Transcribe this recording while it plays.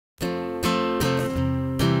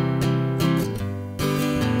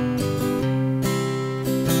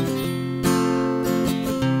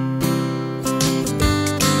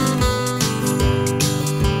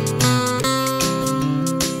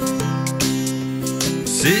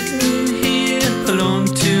Sitting here alone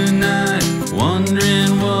tonight,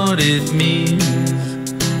 wondering what it means,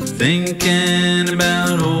 thinking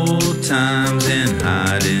about old times and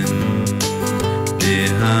hiding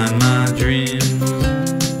behind my dreams.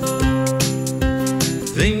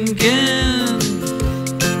 Thinking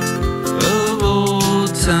of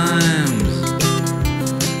old times,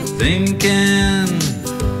 thinking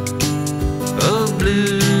of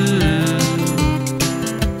blue,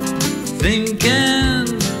 thinking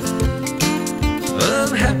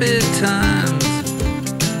of happy times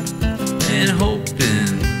and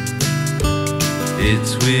hoping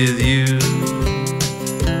it's with you.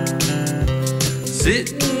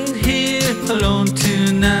 Sitting here alone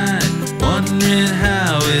tonight, wondering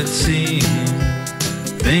how it seems,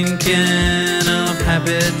 thinking of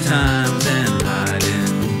happy times and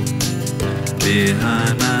hiding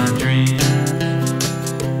behind my dreams.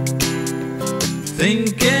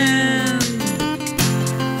 Thinking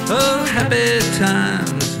of happy times,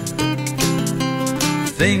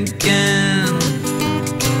 thinking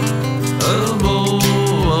of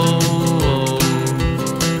old,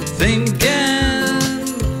 thinking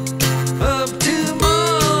of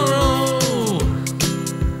tomorrow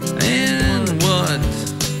and what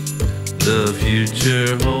the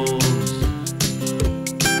future holds.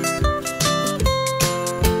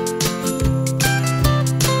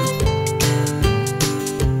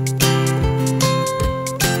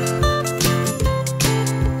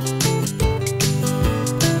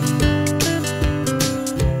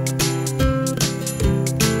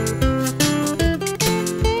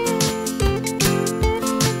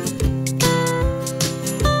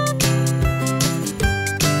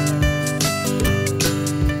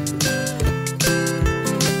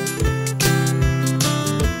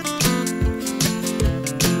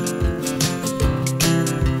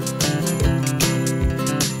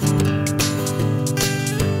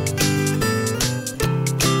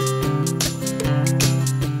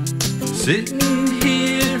 Sitting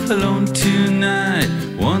here alone tonight,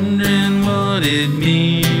 wondering what it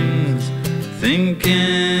means,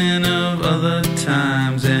 thinking of other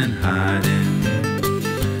times and hiding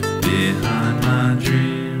behind my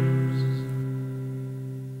dreams.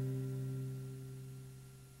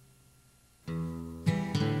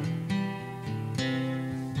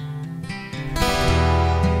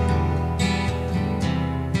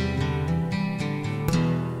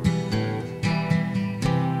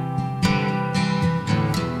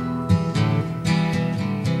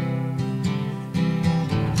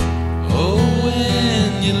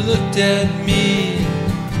 You looked at me,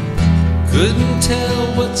 couldn't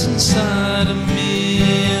tell what's inside of me,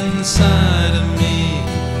 inside of me,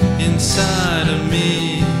 inside of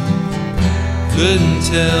me. Couldn't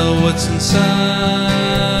tell what's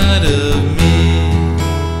inside of me.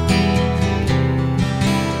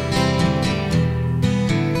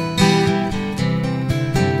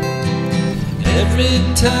 Every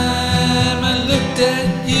time I looked at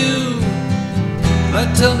you, my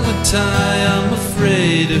tongue would tie. I'm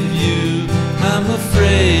afraid of you, I'm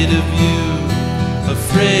afraid of you,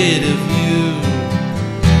 afraid of you.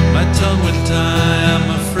 My tongue would tie, I'm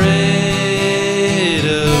afraid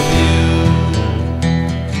of you.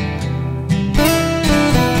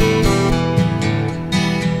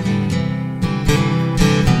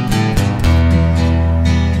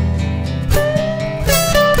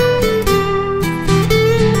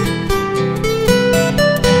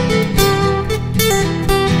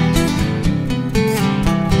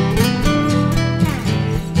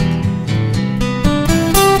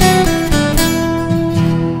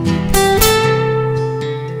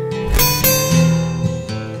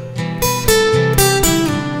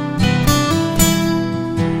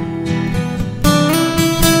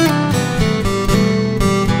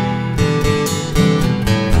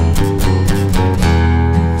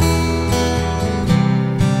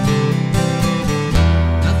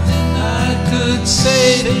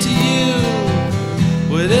 Say to you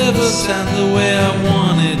whatever sound the way I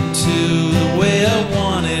want it to, the way I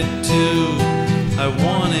want it to, I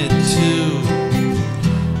want it to.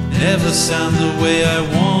 Never sound the way I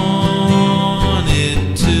want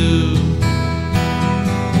it to.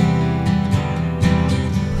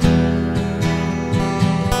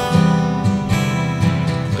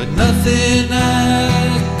 But nothing I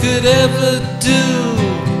could ever do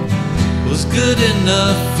was good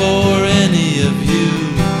enough for any of you,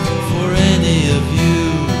 for any of you,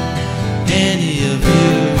 any of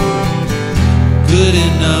you. Good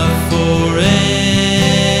enough for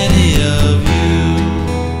any of you.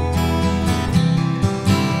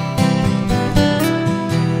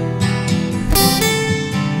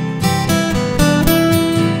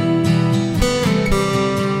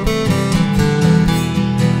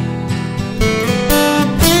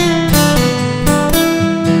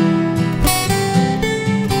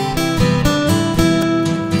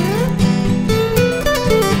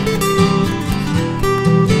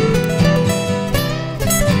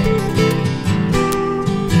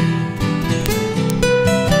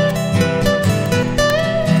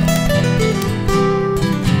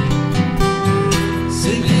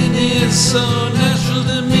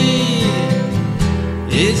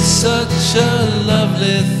 It's such a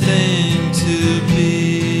lovely thing to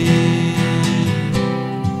be.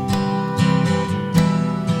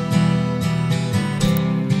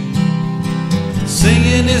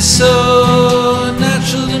 Singing is so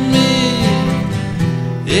natural to me.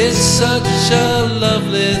 It's such a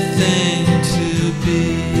lovely thing to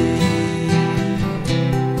be.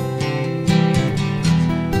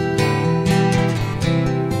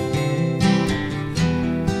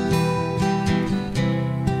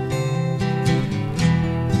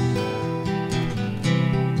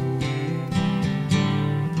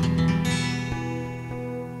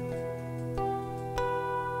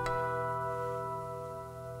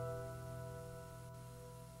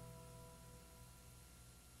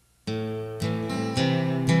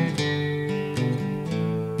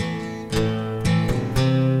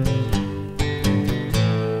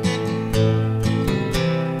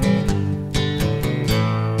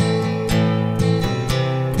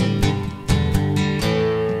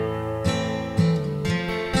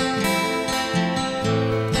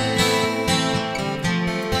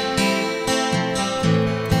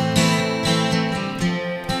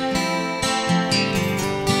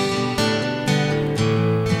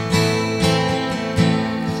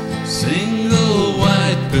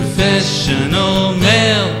 Professional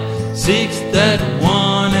male seeks that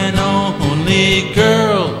one and only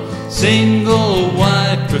girl. Single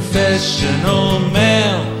white professional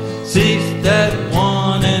male seeks that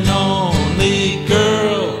one and only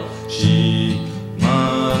girl. She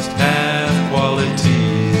must have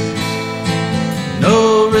qualities,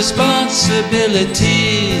 no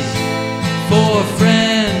responsibilities, for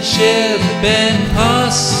friendship and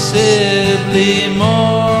possibly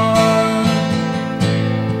more.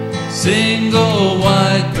 Single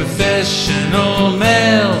white professional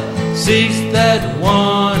male seeks that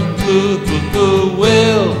one who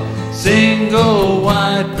will. Single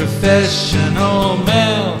white professional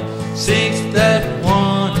male seeks that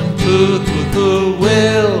one who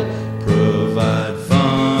will provide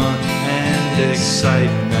fun and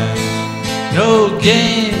excitement, no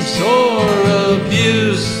games or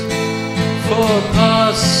abuse, for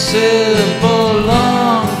possible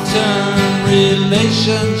long-term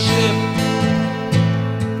relationship.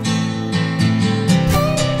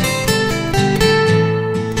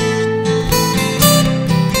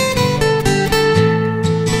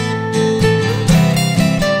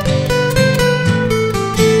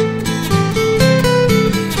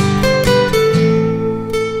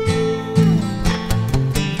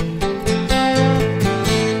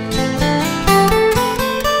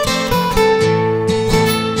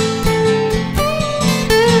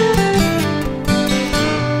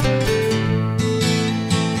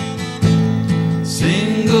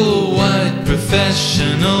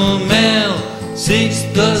 Professional male seeks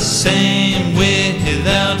the same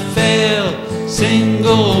without fail.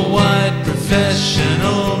 Single white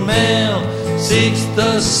professional male seeks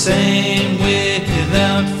the same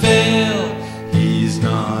without fail. He's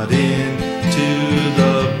not into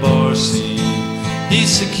the bar scene. He's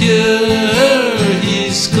secure,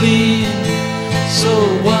 he's clean.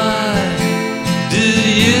 So why do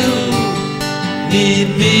you need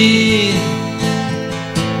me?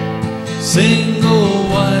 Single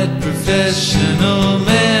white professional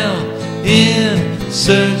male in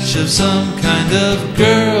search of some kind of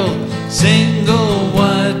girl. Single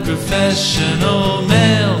white professional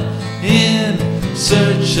male in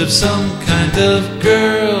search of some kind of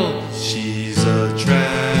girl. She's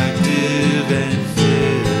attractive and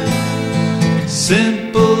fit,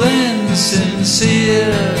 simple and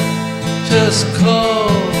sincere. Just call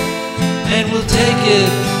and we'll take it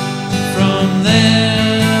from there.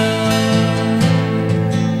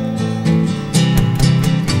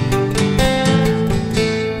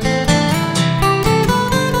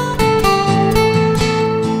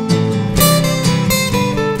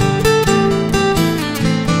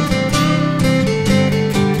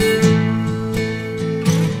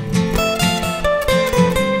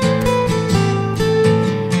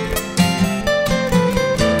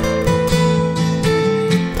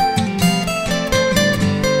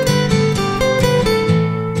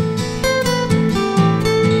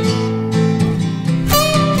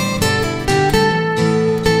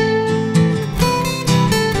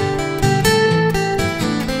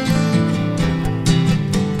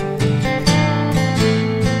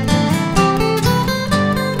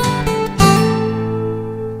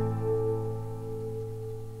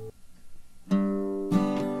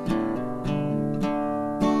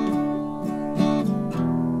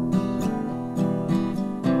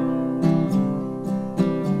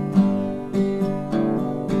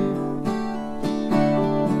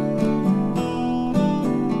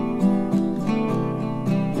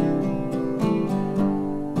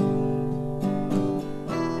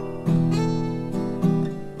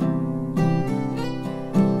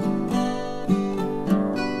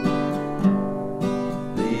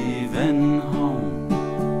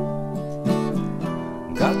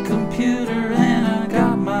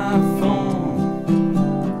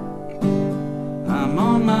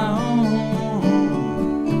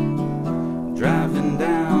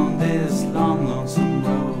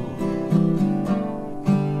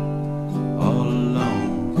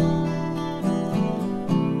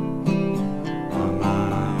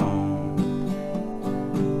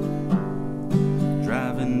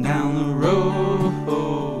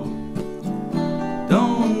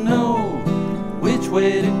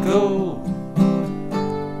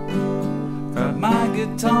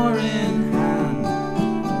 guitar in hand,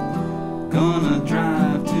 gonna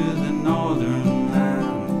drive to the northern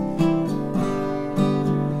land,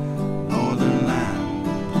 northern land,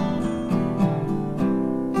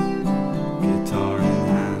 guitar in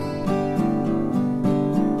hand.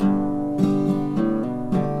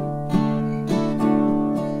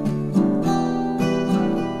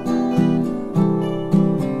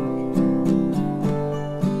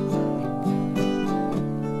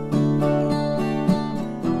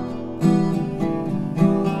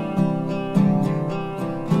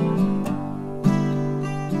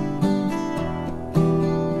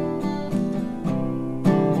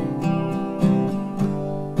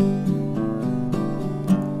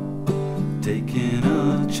 Taking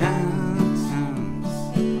a chance,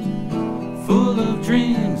 full of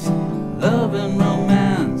dreams, love and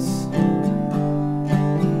romance.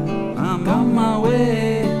 I'm on my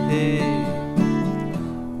way,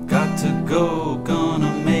 got to go,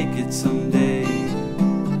 gonna make it someday.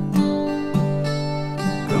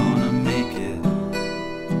 Gonna make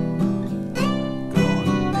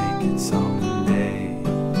it someday.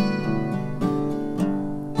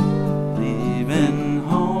 Leaving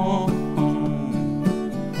home,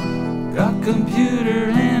 got computer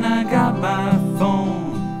and I got my phone.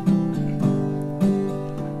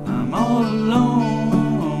 I'm all alone.